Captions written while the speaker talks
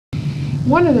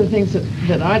One of the things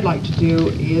that I'd like to do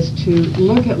is to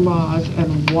look at laws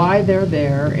and why they're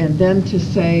there, and then to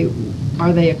say,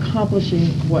 are they accomplishing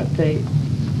what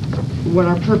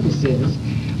our purpose is,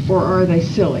 or are they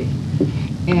silly?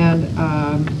 And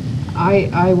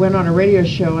I went on a radio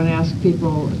show and asked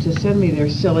people to send me their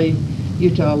silly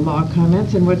Utah law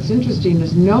comments, and what's interesting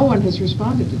is no one has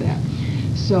responded to that.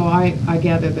 So I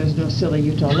gather there's no silly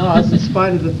Utah laws, in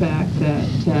spite of the fact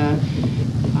that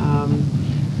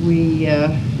we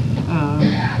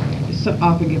so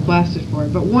often get blasted for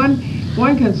it. But one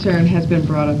concern has been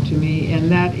brought up to me,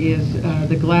 and that is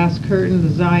the glass curtain, the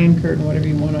Zion curtain, whatever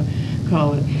you want to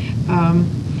call it.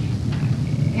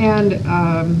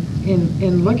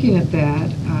 In looking at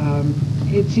that,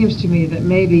 it seems to me that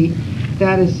maybe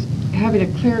that is having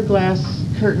a clear glass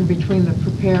curtain between the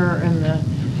preparer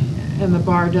and the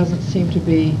bar doesn't seem to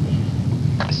be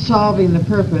solving the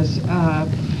purpose.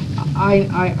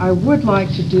 I would like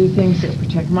to do things that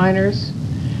protect minors,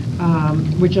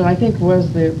 which I think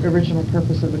was the original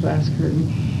purpose of the glass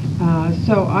curtain.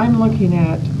 So I'm looking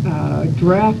at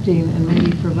drafting, and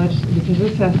maybe for because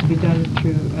this has to be done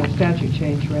through a statute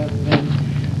change rather than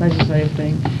legislative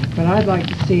thing, but I'd like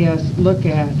to see us look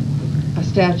at a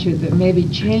statute that maybe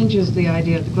changes the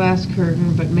idea of the glass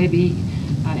curtain, but maybe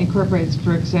incorporates,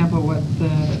 for example, what the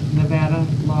Nevada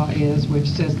law is, which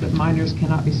says that minors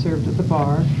cannot be served at the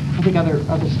bar. I think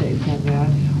other states have that.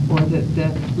 Or that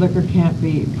the liquor can't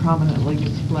be prominently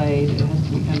displayed. It has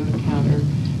to be under the counter.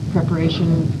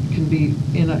 Preparation can be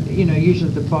in a,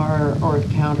 usually the bar or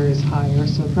the counter is higher,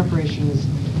 so preparation is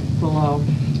below.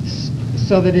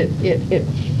 So that it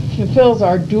fulfills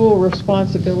our dual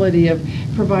responsibility of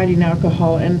providing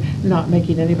alcohol and not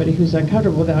making anybody who's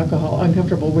uncomfortable with alcohol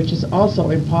uncomfortable, which is also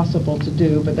impossible to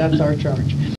do, but that's our charge.